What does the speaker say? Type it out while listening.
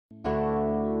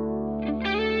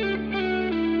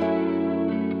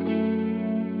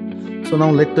So now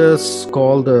let us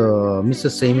call the Mr.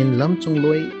 Semin Lam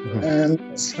Chungloi. And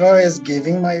as far as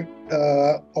giving my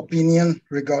opinion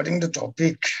regarding the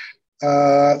topic,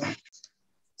 uh,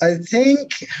 I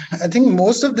think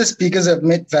most of the speakers have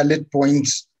made valid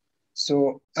points.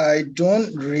 So I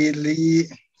don't really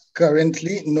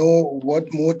currently know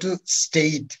what more to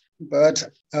state. But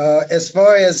as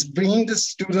far as bringing the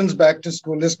students back to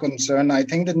school is concerned, I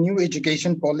think the new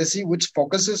education policy, which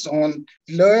focuses on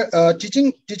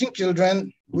teaching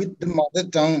children with the mother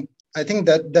tongue, I think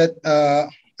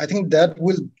that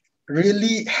will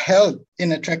really help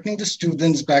in attracting the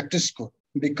students back to school.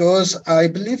 Because I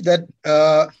believe that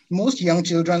most young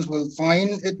children will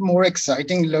find it more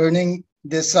exciting learning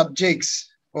their subjects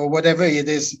or whatever it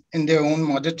is in their own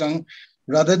mother tongue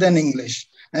rather than English.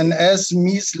 And as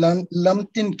Ms.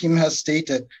 Lumtin Kim has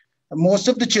stated, most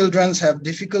of the children have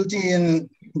difficulty in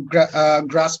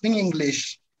grasping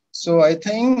English. So I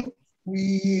think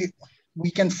we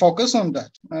can focus on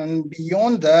that. And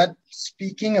beyond that,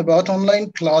 speaking about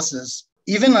online classes,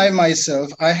 even I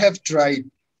myself, I have tried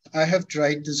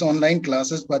these online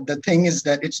classes, but the thing is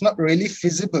that it's not really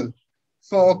feasible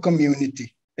for our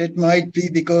community. It might be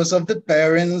because of the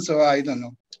parents or I don't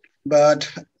know. But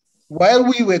while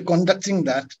we were conducting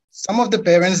that, some of the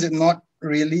parents did not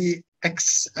really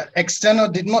extend or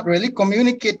did not really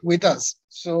communicate with us.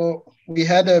 So we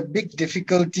had a big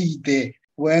difficulty there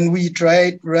when we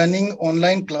tried running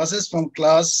online classes from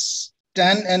class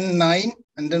 10 and 9,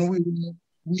 and then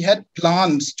we had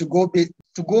plans to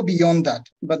go beyond that.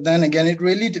 But then again, it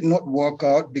really did not work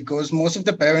out because most of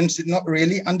the parents did not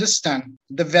really understand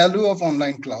the value of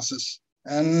online classes.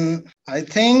 And I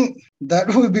think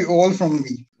that will be all from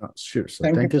me. Sure,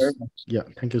 sir. Thank you very much. Yeah,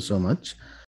 thank you so much.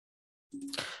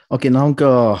 Okay, now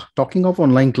talking of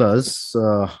online class,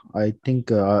 I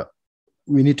think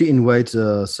we need to invite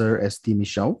Sir S.T.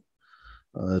 Michau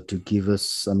to give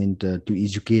us, to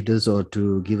educate us or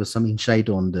to give us some insight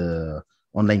on the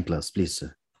online class, please,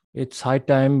 sir. It's high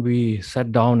time we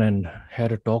sat down and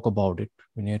had a talk about it.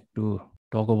 We need to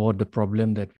talk about the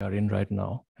problem that we are in right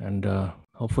now. And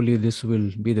hopefully this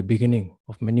will be the beginning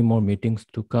of many more meetings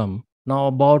to come. Now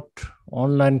about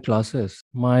online classes,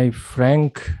 my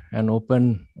frank and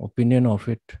open opinion of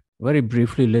it, very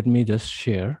briefly, let me just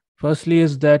share. Firstly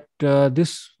is that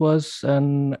this was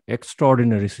an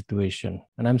extraordinary situation.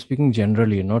 And I'm speaking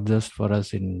generally, not just for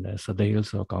us in Sadar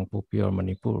Hills or Kangpopi or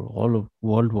Manipur, all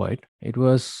worldwide. It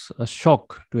was a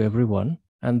shock to everyone.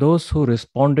 And those who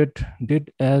responded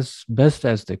did as best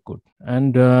as they could.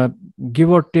 And give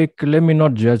or take, let me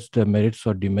not judge the merits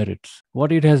or demerits.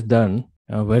 What it has done,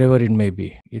 wherever it may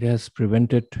be, it has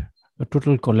prevented a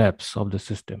total collapse of the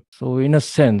system. So in a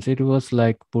sense, it was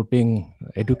like putting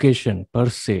education per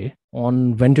se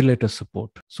on ventilator support.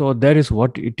 So that is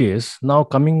what it is. Now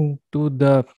coming to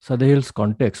the Sadar Hills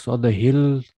context or the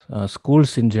hill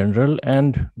schools in general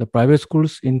and the private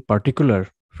schools in particular,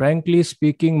 frankly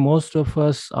speaking, most of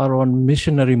us are on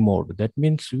missionary mode. That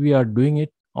means we are doing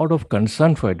it out of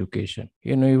concern for education,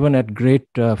 even at great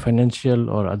financial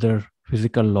or other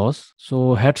physical loss.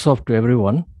 So hats off to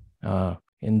everyone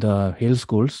in the hill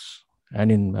schools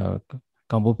and in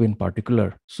Kangpopi in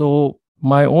particular. So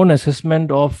my own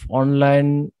assessment of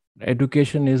online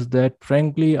education is that,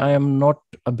 frankly, I am not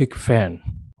a big fan.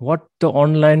 What the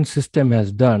online system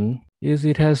has done is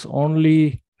it has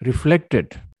only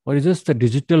reflected or is just a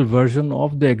digital version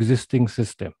of the existing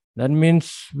system. That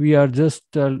means we are just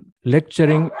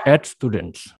lecturing at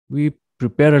students. We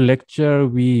prepare a lecture,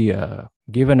 we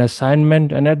give an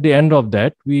assignment, and at the end of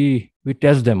that, we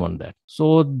test them on that.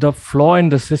 So the flaw in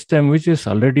the system, which is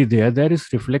already there, that is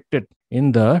reflected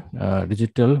in the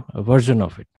digital version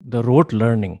of it, the rote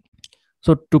learning.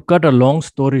 So to cut a long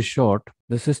story short,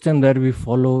 the system that we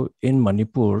follow in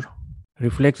Manipur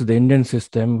reflects the Indian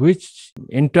system, which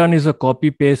in turn is a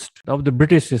copy-paste of the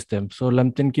British system. So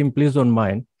Lamtin Kim, please don't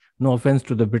mind. No offense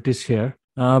to the British here.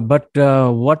 But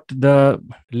what the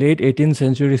late 18th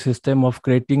century system of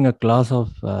creating a class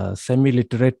of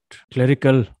semi-literate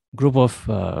clerical group of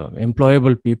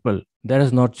employable people, that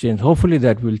has not changed. Hopefully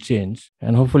that will change.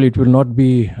 And hopefully it will not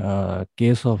be a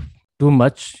case of too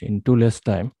much in too less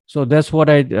time. So that's what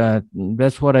I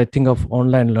think of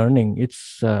online learning.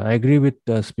 I agree with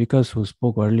the speakers who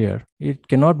spoke earlier. It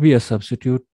cannot be a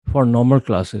substitute for normal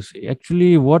classes.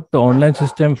 Actually, what the online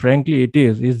system, frankly, it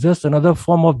is just another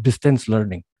form of distance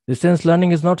learning. Distance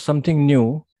learning is not something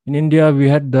new. In India, we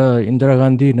had the Indira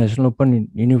Gandhi National Open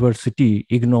University,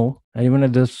 IGNOU, and even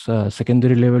at this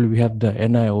secondary level, we have the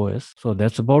NIOS. So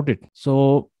that's about it.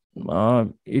 So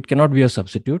it cannot be a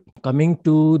substitute. Coming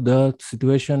to the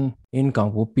situation in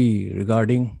Kangpopi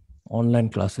regarding online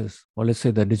classes, or let's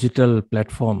say the digital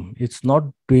platform, it's not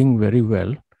doing very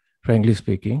well, frankly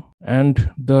speaking.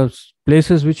 And the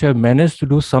places which have managed to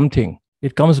do something,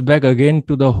 it comes back again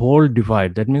to the whole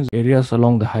divide. That means areas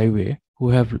along the highway who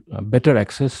have better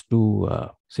access to,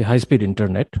 say, high-speed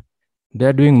internet,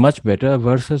 they're doing much better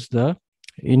versus the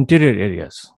interior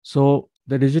areas. So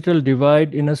the digital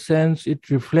divide, in a sense, it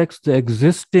reflects the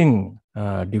existing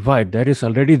divide that is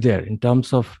already there in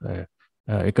terms of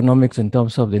economics, in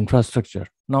terms of the infrastructure.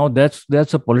 Now,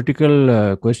 that's a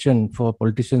political question for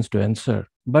politicians to answer.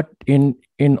 But in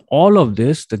all of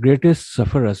this, the greatest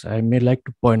sufferers, I may like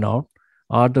to point out,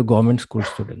 are the government school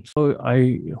students. So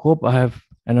I hope I have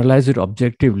analyzed it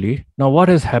objectively. Now, what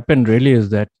has happened really is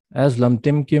that, as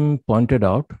Lamtim Kim pointed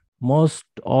out, most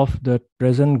of the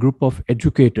present group of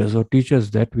educators or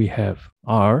teachers that we have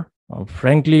are,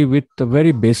 frankly, with a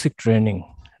very basic training.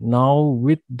 Now,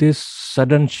 with this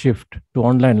sudden shift to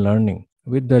online learning,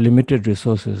 with the limited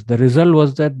resources, the result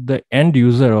was that the end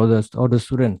user or the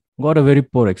student got a very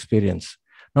poor experience.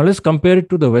 Now, let's compare it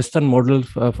to the Western model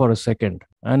for a second.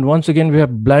 And once again, we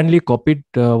have blindly copied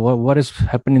what has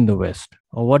happened in the West.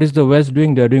 What is the West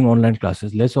doing? They're doing online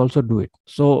classes. Let's also do it.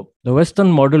 So the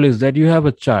Western model is that you have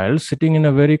a child sitting in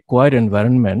a very quiet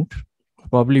environment,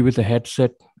 probably with a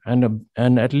headset and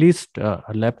at least a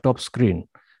laptop screen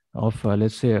of,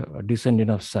 let's say, a decent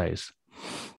enough size.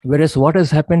 Whereas what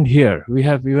has happened here, we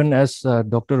have, even as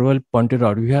Dr. Roel pointed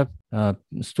out, we have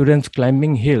students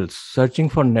climbing hills, searching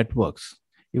for networks,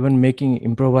 even making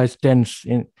improvised tents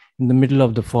in the middle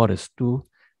of the forest to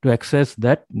access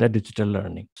that digital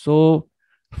learning. So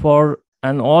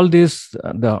all this,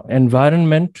 the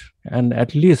environment and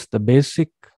at least the basic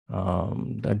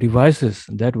the devices,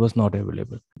 that was not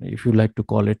available. If you like to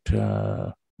call it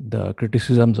the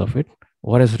criticisms of it,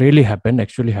 what has really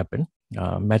actually happened,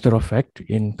 matter of fact,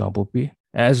 in Kampupi,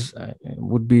 as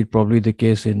would be probably the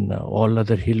case in all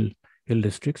other hill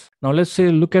districts. Now, let's say,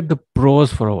 look at the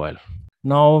pros for a while.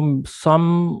 Now,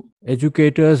 some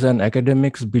educators and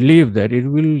academics believe that it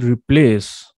will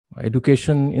replace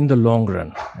education in the long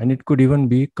run, and it could even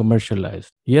be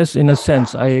commercialized. Yes, in a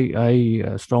sense,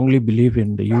 I strongly believe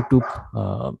in the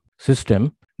YouTube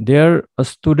system. There, a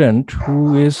student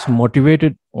who is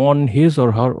motivated on his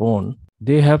or her own,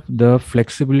 they have the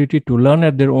flexibility to learn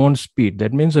at their own speed.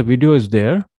 That means a video is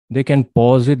there. They can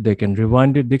pause it, they can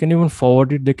rewind it, they can even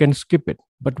forward it, they can skip it.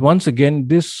 But once again,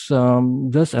 this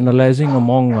just analyzing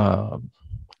among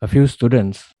a few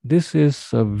students, this is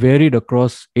varied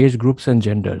across age groups and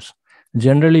genders.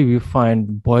 Generally, we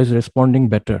find boys responding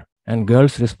better and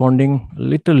girls responding a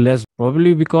little less,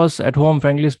 probably because at home,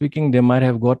 frankly speaking, they might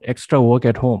have got extra work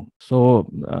at home. So,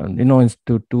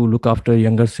 to look after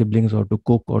younger siblings or to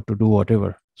cook or to do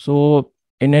whatever. So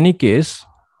in any case,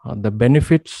 the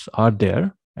benefits are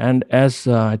there. And as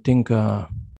I think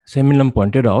Semilam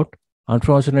pointed out,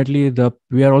 unfortunately,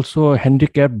 we are also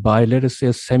handicapped by, let us say,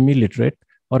 a semi-literate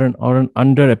or an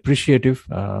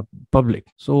underappreciative public.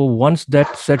 So once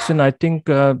that sets in, I think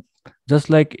just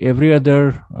like every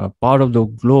other part of the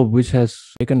globe which has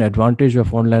taken advantage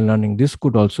of online learning, this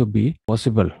could also be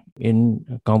possible in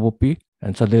Kampupi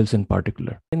and Sadels in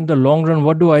particular. In the long run,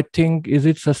 what do I think? Is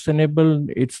it sustainable?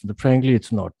 Frankly,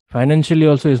 it's not. Financially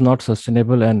also is not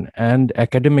sustainable, and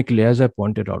academically, as I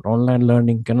pointed out, online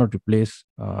learning cannot replace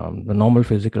the normal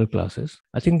physical classes.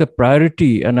 I think the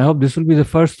priority, and I hope this will be the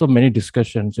first of many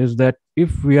discussions, is that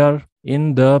if we are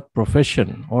in the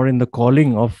profession or in the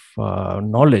calling of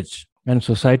knowledge and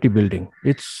society building,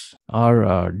 it's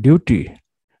our duty,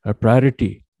 our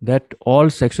priority, that all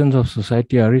sections of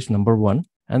society are reached, number one,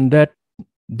 and that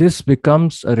this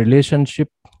becomes a relationship,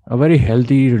 a very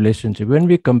healthy relationship. When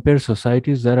we compare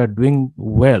societies that are doing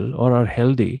well or are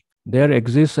healthy, there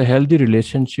exists a healthy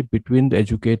relationship between the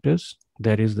educators,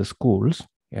 that is the schools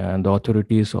and the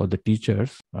authorities or the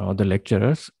teachers or the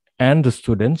lecturers, and the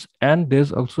students, and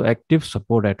there's also active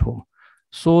support at home.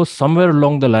 So somewhere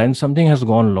along the line, something has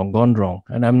gone wrong.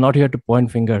 And I'm not here to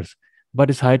point fingers, but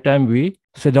it's high time we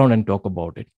sit down and talk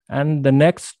about it. And the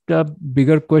next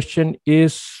bigger question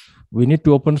is, we need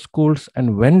to open schools,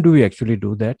 and when do we actually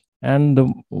do that?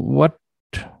 And what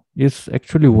is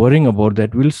actually worrying about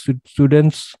that? Will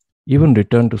students even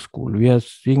return to school? We are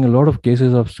seeing a lot of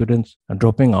cases of students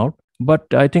dropping out,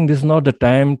 but I think this is not the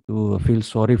time to feel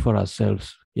sorry for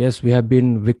ourselves. Yes, we have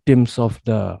been victims of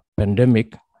the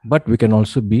pandemic, but we can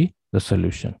also be the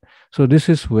solution. So this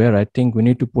is where I think we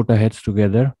need to put our heads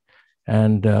together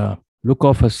and look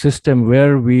off a system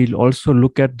where we'll also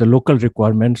look at the local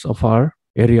requirements of our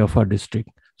area, of our district,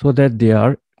 so that they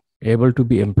are able to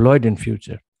be employed in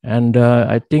future. And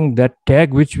I think that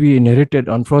tag which we inherited,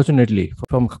 unfortunately,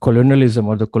 from colonialism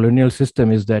or the colonial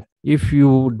system is that if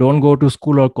you don't go to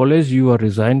school or college, you are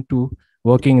resigned to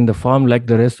working in the farm like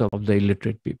the rest of the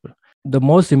illiterate people. The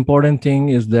most important thing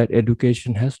is that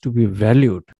education has to be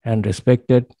valued and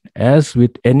respected as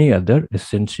with any other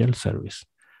essential service.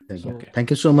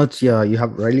 Thank you so much. Yeah, you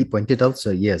have rightly pointed out,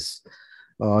 sir. Yes,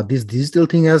 this digital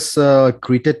thing has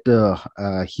created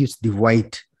a huge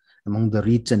divide among the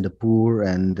rich and the poor,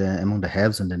 and among the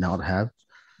haves and the not have.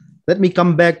 Let me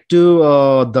come back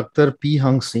to Dr. P.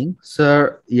 Hang Singh.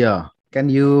 Sir, yeah, can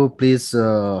you please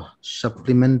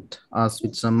supplement us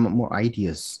with some more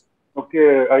ideas?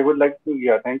 Okay, I would like to,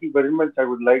 yeah, thank you very much. I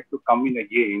would like to come in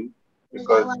again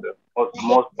because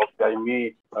most of I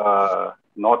may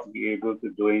not be able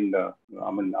to join the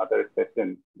other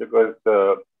session because,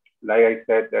 like I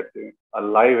said, that our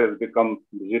life has become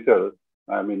digital.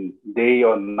 I mean, day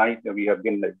or night we have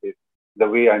been like this. The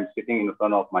way I'm sitting in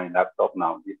front of my laptop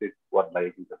now, this is what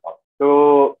life is about.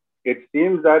 So it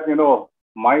seems that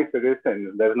my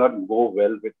suggestion does not go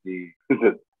well with the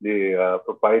the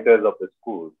proprietors of the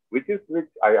school, which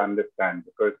I understand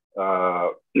because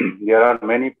there are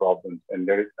many problems, and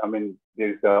there's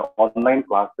online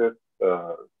classes,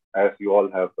 as you all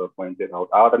have pointed out,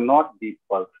 are not the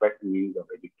perfect means of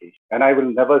education. And I will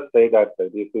never say that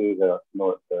this is the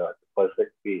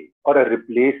perfect way or a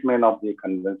replacement of the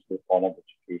conventional form of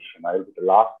education. I will be the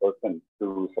last person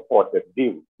to support that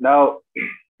view. Now,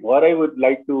 what I would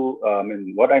like to,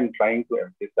 what I'm trying to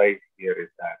emphasize here is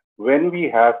that when we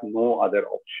have no other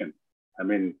option,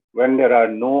 when there are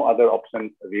no other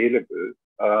options available,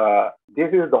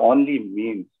 this is the only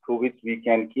means through which we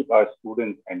can keep our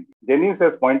students engaged. Dennis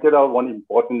has pointed out one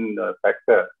important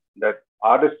factor, that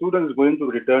are the students going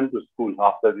to return to school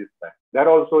after this time? That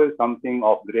also is something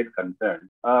of great concern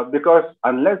because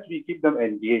unless we keep them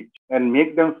engaged and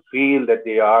make them feel that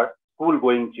they are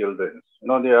school-going children,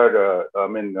 they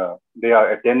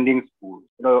are attending school.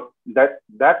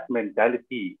 That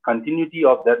mentality, continuity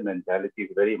of that mentality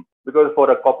is very important because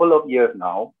for a couple of years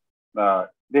now,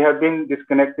 they have been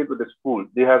disconnected with the school.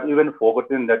 They have even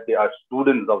forgotten that they are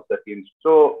students of that institution.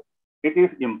 So it is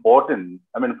important,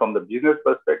 from the business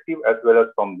perspective as well as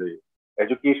from the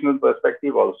educational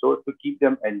perspective also, to keep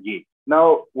them engaged.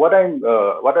 Now, what I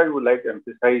would like to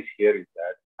emphasize here is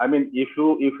that, if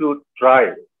you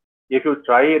try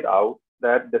it out,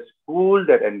 that the school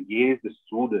that engages the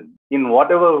students in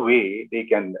whatever way they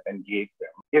can engage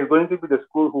them is going to be the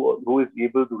school who is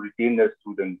able to retain their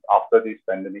students after this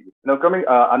pandemic.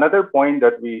 Another point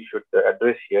that we should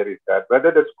address here is that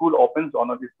whether the school opens or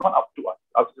not is not up to us.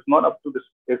 It's not up to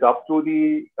it's up to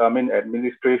the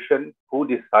administration who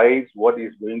decides what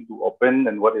is going to open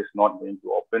and what is not going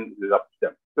to open. It is up to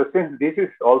them. So since this is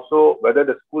also whether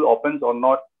the school opens or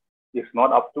not is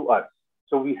not up to us.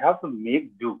 So we have to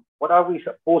make do. What are we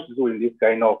supposed to do in this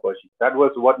kind of worship? That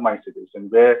was what my suggestion,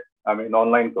 where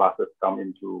online classes come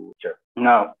into picture.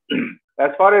 Now,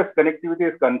 as far as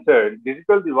connectivity is concerned,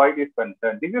 digital divide is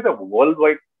concerned, this is a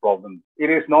worldwide problem. It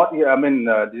is not,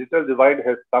 digital divide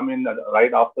has come in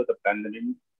right after the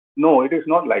pandemic. No, it is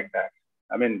not like that.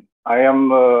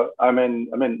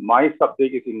 My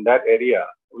subject is in that area.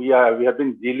 We have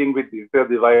been dealing with digital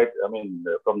divide,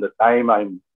 from the time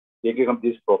I'm taking up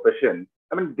this profession.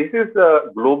 This is a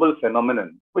global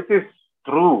phenomenon, which is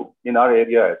true in our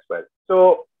area as well.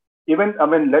 So even,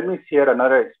 let me share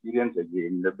another experience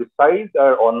again. Besides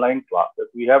our online classes,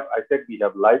 we have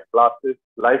live classes.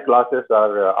 Live classes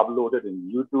are uploaded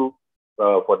in YouTube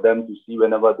for them to see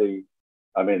whenever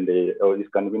it's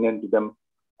convenient to them.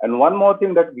 And one more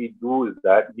thing that we do is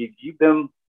that we give them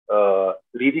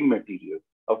reading materials.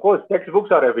 Of course,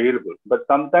 textbooks are available, but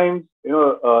sometimes,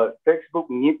 textbook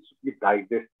needs to be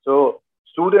digested. So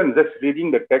students just reading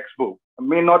the textbook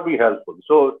may not be helpful.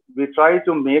 So we try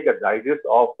to make a digest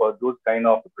of those kind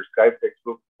of prescribed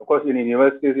textbooks. Of course, in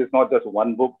universities, it's not just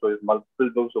one book, so it's multiple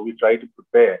books. So we try to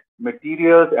prepare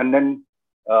materials, and then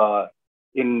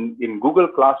in Google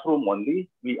Classroom only,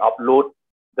 we upload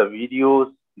the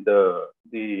videos, the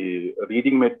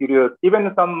reading materials,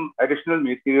 even some additional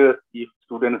materials if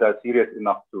students are serious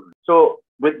enough to read. So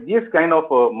with this kind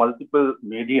of multiple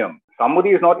medium, somebody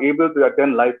is not able to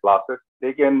attend live classes,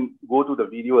 they can go to the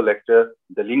video lecture.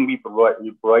 The link we provide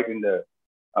in the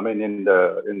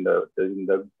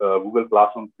Google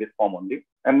Classroom platform only.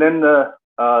 And then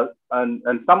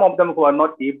and some of them who are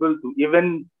not able to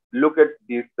even look at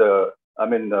this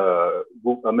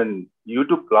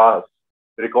YouTube class,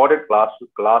 recorded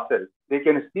classes, they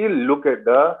can still look at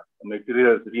the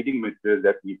materials, reading materials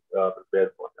that we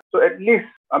prepare for them. So at least,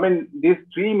 these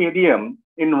three medium,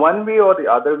 in one way or the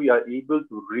other, we are able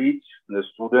to reach the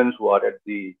students who are at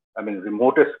the,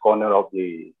 remotest corner of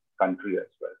the country as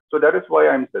well. So that is why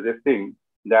I'm suggesting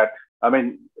that,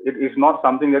 it is not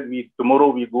something that tomorrow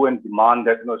we go and demand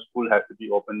that, school has to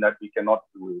be open, that we cannot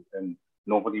do it and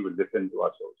nobody will listen to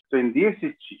us also. So in this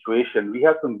situation, we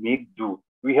have to make do.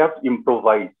 We have to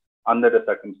improvise under the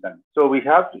circumstance. So we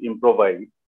have to improvise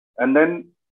and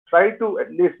then try to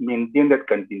at least maintain that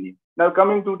continuity. Now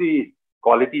coming to the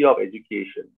quality of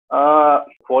education.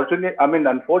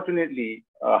 Unfortunately,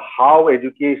 how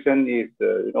education is,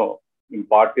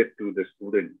 imparted to the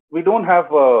student, we don't have,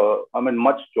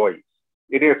 much choice.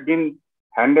 It has been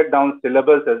handed down,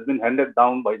 syllabus has been handed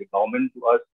down by the government to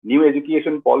us. New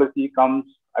education policy comes.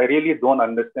 I really don't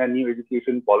understand new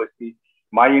education policy.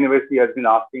 My university has been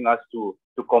asking us to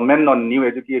comment on new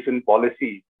education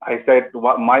policy. I said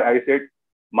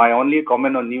my only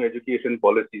comment on new education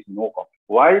policy is no comment.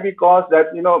 Why? Because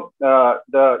that,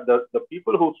 the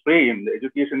people who frame the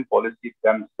education policy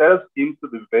themselves seem to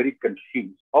be very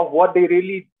confused of what they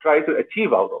really try to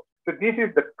achieve out of. So this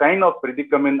is the kind of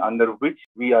predicament under which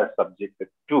we are subjected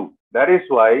to. That is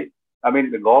why,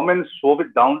 the government shove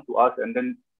it down to us, and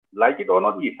then, like it or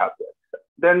not, we have to accept.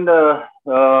 Then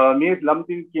Ms.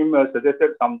 Lamtin Kim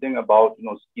suggested something about,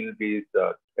 skill-based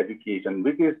education,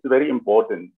 which is very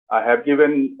important. I have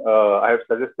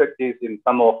suggested this in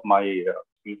some of my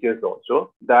speeches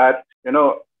also, that,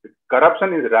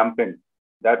 corruption is rampant.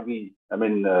 That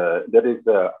that is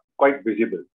quite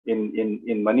visible.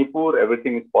 In Manipur,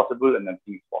 everything is possible and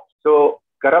nothing is possible. So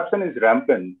corruption is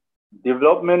rampant.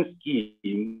 Development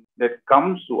scheme that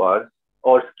comes to us,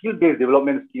 or skill-based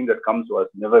development scheme that comes to us,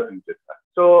 never reaches us.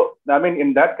 So,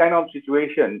 in that kind of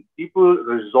situation, people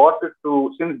resorted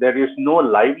to, since there is no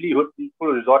livelihood, people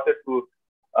resorted to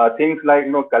things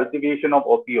like, cultivation of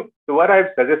opium. So what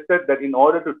I've suggested, that in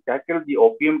order to tackle the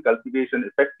opium cultivation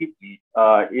effectively,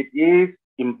 it is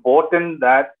important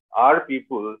that our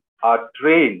people are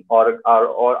trained or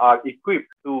are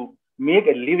equipped to make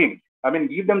a living.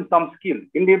 Give them some skill.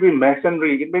 It may be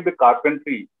masonry, it may be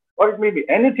carpentry, or it may be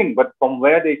anything, but from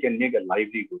where they can make a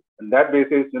livelihood. And that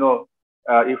basis,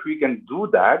 if we can do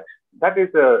that, that is,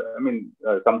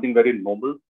 something very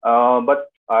noble. But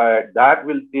that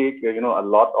will take, a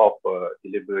lot of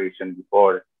deliberation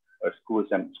before schools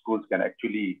can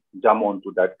actually jump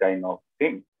onto that kind of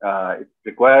thing. It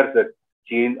requires a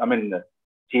change.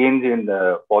 Change in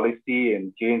the policy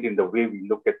and change in the way we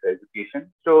look at the education.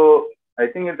 So I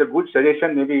think it's a good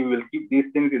suggestion. Maybe we will keep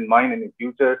these things in mind in the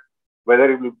future,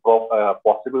 whether it will be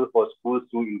possible for schools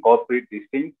to incorporate these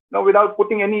things. Now, without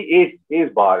putting any age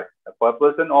bar, a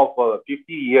person of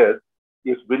 50 years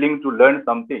is willing to learn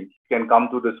something, can come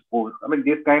to the school.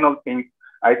 These kind of things,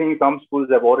 I think some schools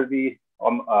have already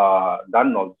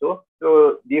done also.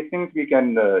 So these things we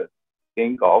can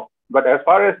think of. But as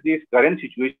far as this current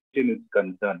situation is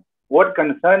concerned, what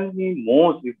concerns me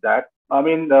most is that,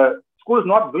 the school is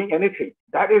not doing anything.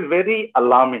 That is very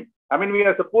alarming. We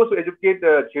are supposed to educate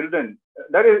children.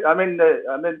 That is,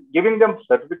 giving them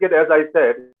certificate, as I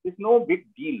said, is no big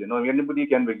deal. Anybody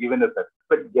can be given a certificate.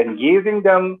 But engaging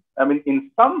them, in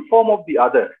some form of the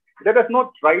other, let us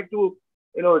not try to,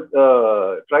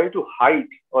 try to hide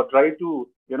or try to,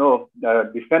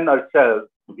 defend ourselves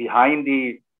behind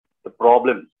the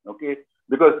problems. Okay,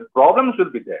 because problems will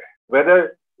be there,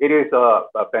 whether it is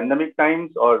pandemic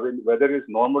times or whether it is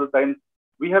normal times.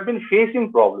 We have been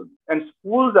facing problems, and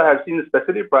schools I have seen,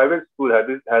 especially private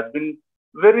schools, has been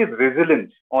very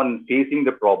resilient on facing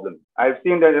the problem. I've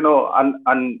seen that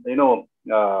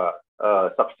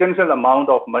substantial amount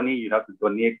of money you have to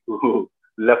donate to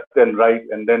left and right,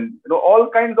 and then all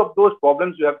kinds of those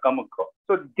problems you have come across.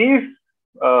 So this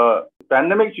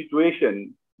pandemic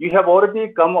situation, you have already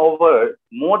come over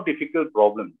more difficult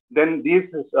problems than these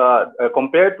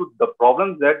compared to the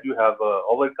problems that you have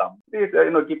overcome. This,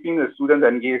 keeping the students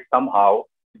engaged somehow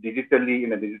digitally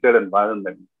in a digital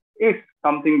environment is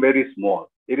something very small.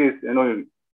 It is,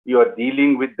 you are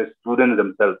dealing with the students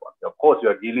themselves. Of course, you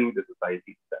are dealing with the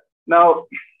society itself. Now,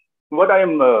 what I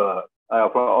am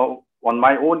on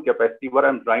my own capacity, what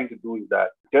I'm trying to do is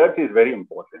that church is very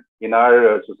important in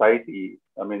our society.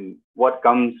 What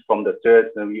comes from the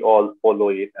church, and we all follow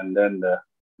it. And then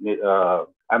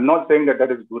I'm not saying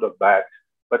that is good or bad,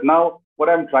 but now what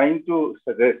I'm trying to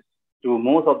suggest to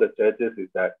most of the churches is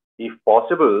that, if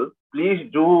possible, please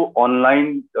do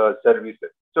online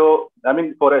services. So,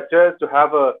 for a church to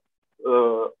have a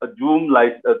Zoom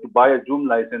license, to buy a Zoom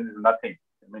license is nothing.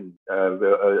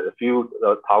 a few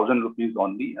thousand rupees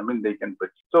only. They can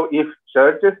purchase. So if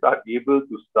churches are able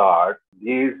to start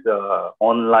these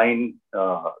online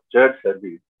church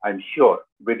service, I'm sure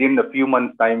within a few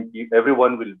months' time,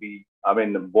 everyone will be,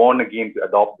 born again to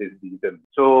adopt this digital.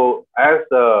 So as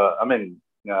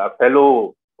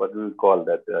fellow, what do we call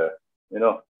that?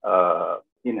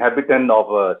 Inhabitant of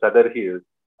Sadar Hills,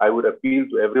 I would appeal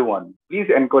to everyone, please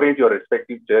encourage your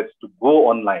respective church to go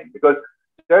online, because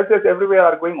churches everywhere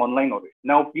are going online already.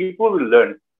 Now people will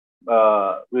learn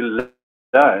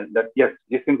that yes,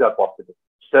 these things are possible.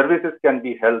 Services can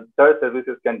be held, church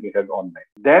services can be held online.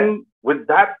 Then with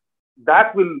that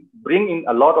will bring in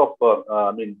a lot of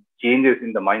changes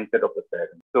in the mindset of the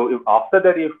parents. So after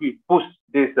that, if we push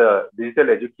this digital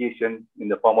education in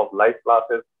the form of live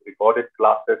classes, recorded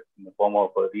classes, in the form of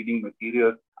reading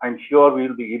materials, I'm sure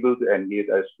we'll be able to engage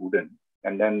as students.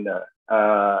 And then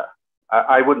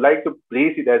I would like to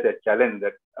place it as a challenge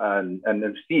that and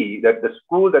see that the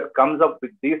school that comes up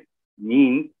with this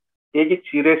means take it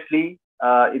seriously.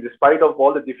 In spite of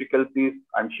all the difficulties,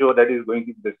 I'm sure that is going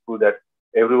to be the school that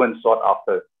everyone sought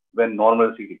after when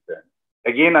normalcy returns.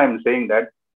 Again, I'm saying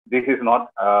that this is not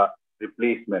a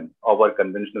replacement of our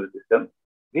conventional system.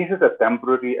 This is a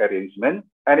temporary arrangement,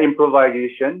 an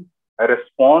improvisation, a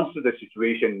response to the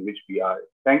situation in which we are.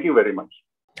 Thank you very much.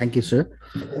 Thank you, sir.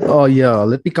 Oh, yeah.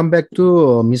 Let me come back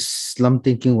to Ms. Lam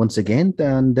Thinking once again,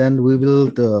 and then we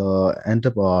will end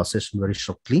up our session very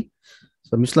shortly.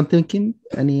 So, Ms. Lam Thinking,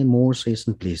 any more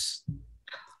session, please?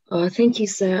 Thank you,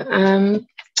 sir.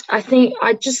 I think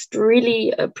I just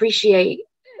really appreciate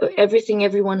everything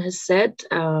everyone has said.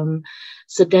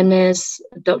 So Dennis,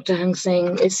 Dr. Hang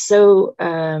Seng is so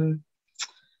Sir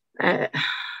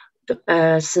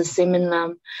Simon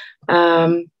Lam.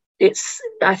 I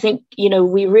think,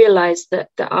 we realize that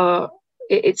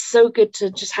it's so good to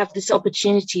just have this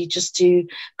opportunity just to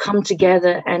come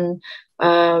together, and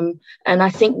I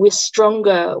think we're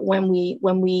stronger when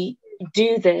we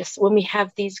do this, when we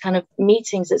have these kind of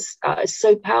meetings. It's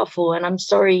so powerful. And I'm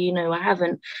sorry, I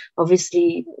haven't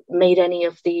obviously made any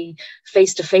of the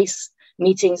face-to-face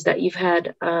meetings that you've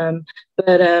had,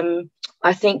 but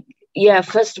I think,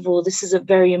 first of all, this is a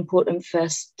very important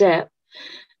first step.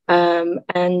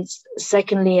 And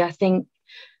secondly, I think,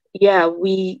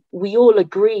 we all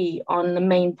agree on the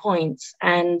main points.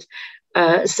 And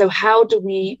so how do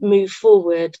we move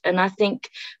forward? And I think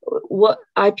what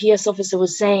IPS officer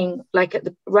was saying, like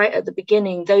right at the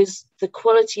beginning, the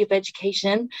quality of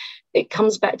education, it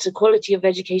comes back to quality of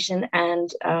education, and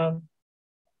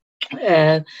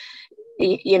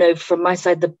from my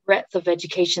side, the breadth of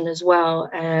education as well.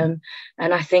 And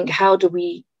I think how do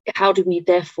we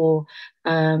therefore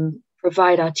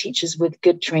provide our teachers with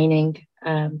good training?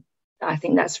 I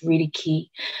think that's really key.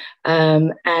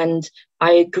 And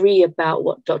I agree about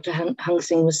what Dr. Hang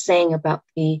Seng was saying about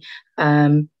the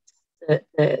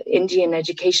Indian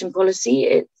education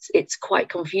policy. It's quite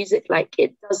confusing. Like,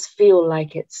 it does feel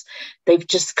like they've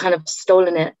just kind of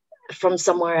stolen it from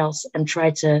somewhere else and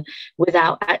tried to,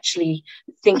 without actually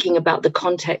thinking about the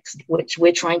context which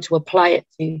we're trying to apply it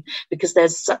to, because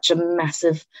there's such a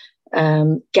massive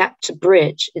gap to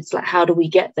bridge. It's like, how do we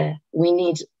get there? We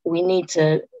need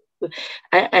to,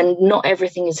 and not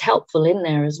everything is helpful in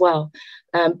there as well.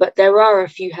 But there are a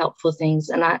few helpful things,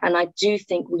 and I do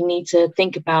think we need to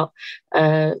think about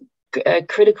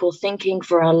critical thinking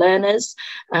for our learners.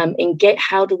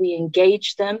 How do we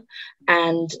engage them,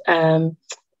 and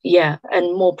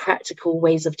more practical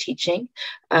ways of teaching.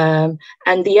 And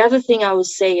the other thing I would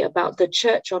say about the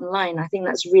church online, I think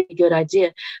that's a really good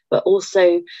idea. But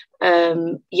also,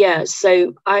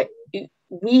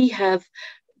 we have,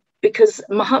 because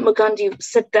Mahatma Gandhi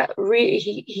said that, really,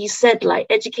 he said, like,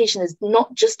 education is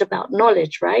not just about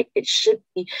knowledge, right? It should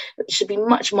be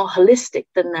much more holistic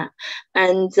than that.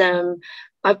 And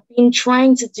I've been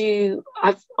trying to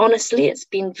honestly, it's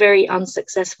been very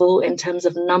unsuccessful in terms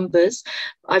of numbers.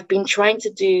 I've been trying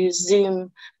to do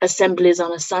Zoom assemblies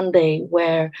on a Sunday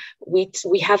where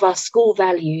we have our school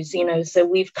values, so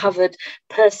we've covered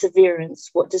perseverance.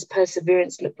 What does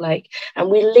perseverance look like? And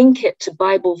we link it to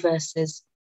Bible verses.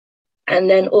 And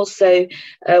then also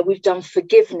we've done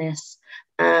forgiveness.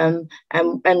 And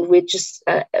we're just,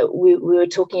 we were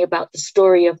talking about the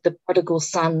story of the prodigal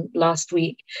son last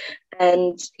week.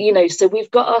 And, so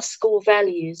we've got our school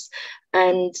values,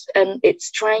 and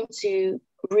it's trying to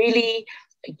really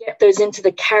get those into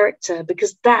the character,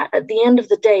 because that, at the end of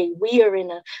the day, we are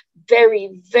in a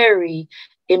very, very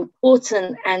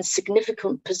important and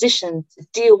significant position to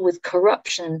deal with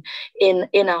corruption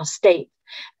in our state.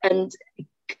 And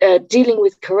dealing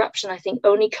with corruption, I think,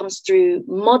 only comes through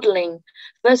modeling,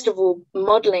 first of all,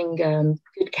 modeling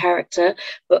good character,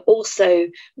 but also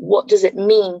what does it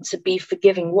mean to be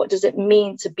forgiving? What does it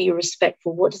mean to be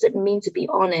respectful? What does it mean to be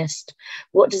honest?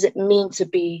 What does it mean to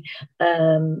be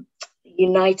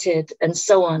united, and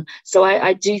so on? So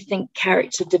I do think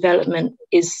character development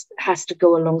has to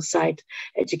go alongside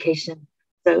education.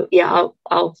 So yeah,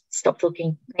 I'll stop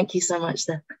talking. Thank you so much,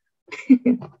 sir.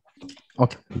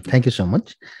 Okay, thank you so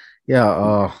much.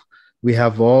 Yeah, we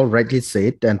have all rightly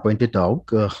said and pointed out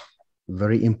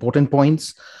very important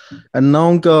points. And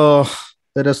now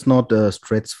let us not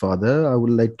stretch further. I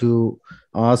would like to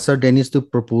ask Sir Dennis to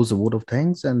propose a vote of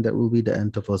thanks, and that will be the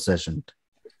end of our session.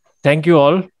 Thank you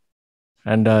all,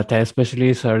 and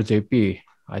especially Sir JP.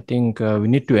 I think we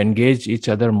need to engage each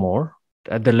other more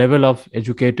at the level of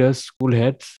educators, school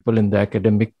heads, people in the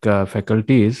academic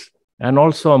faculties, and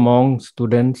also among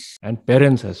students and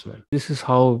parents as well. This is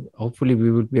how hopefully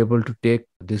we will be able to take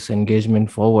this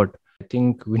engagement forward. I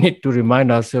think we need to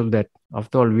remind ourselves that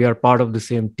after all, we are part of the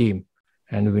same team,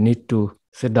 and we need to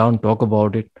sit down, talk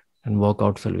about it, and work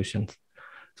out solutions.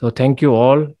 So thank you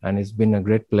all, and it's been a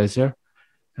great pleasure,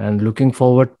 and looking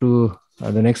forward to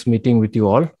the next meeting with you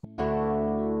all.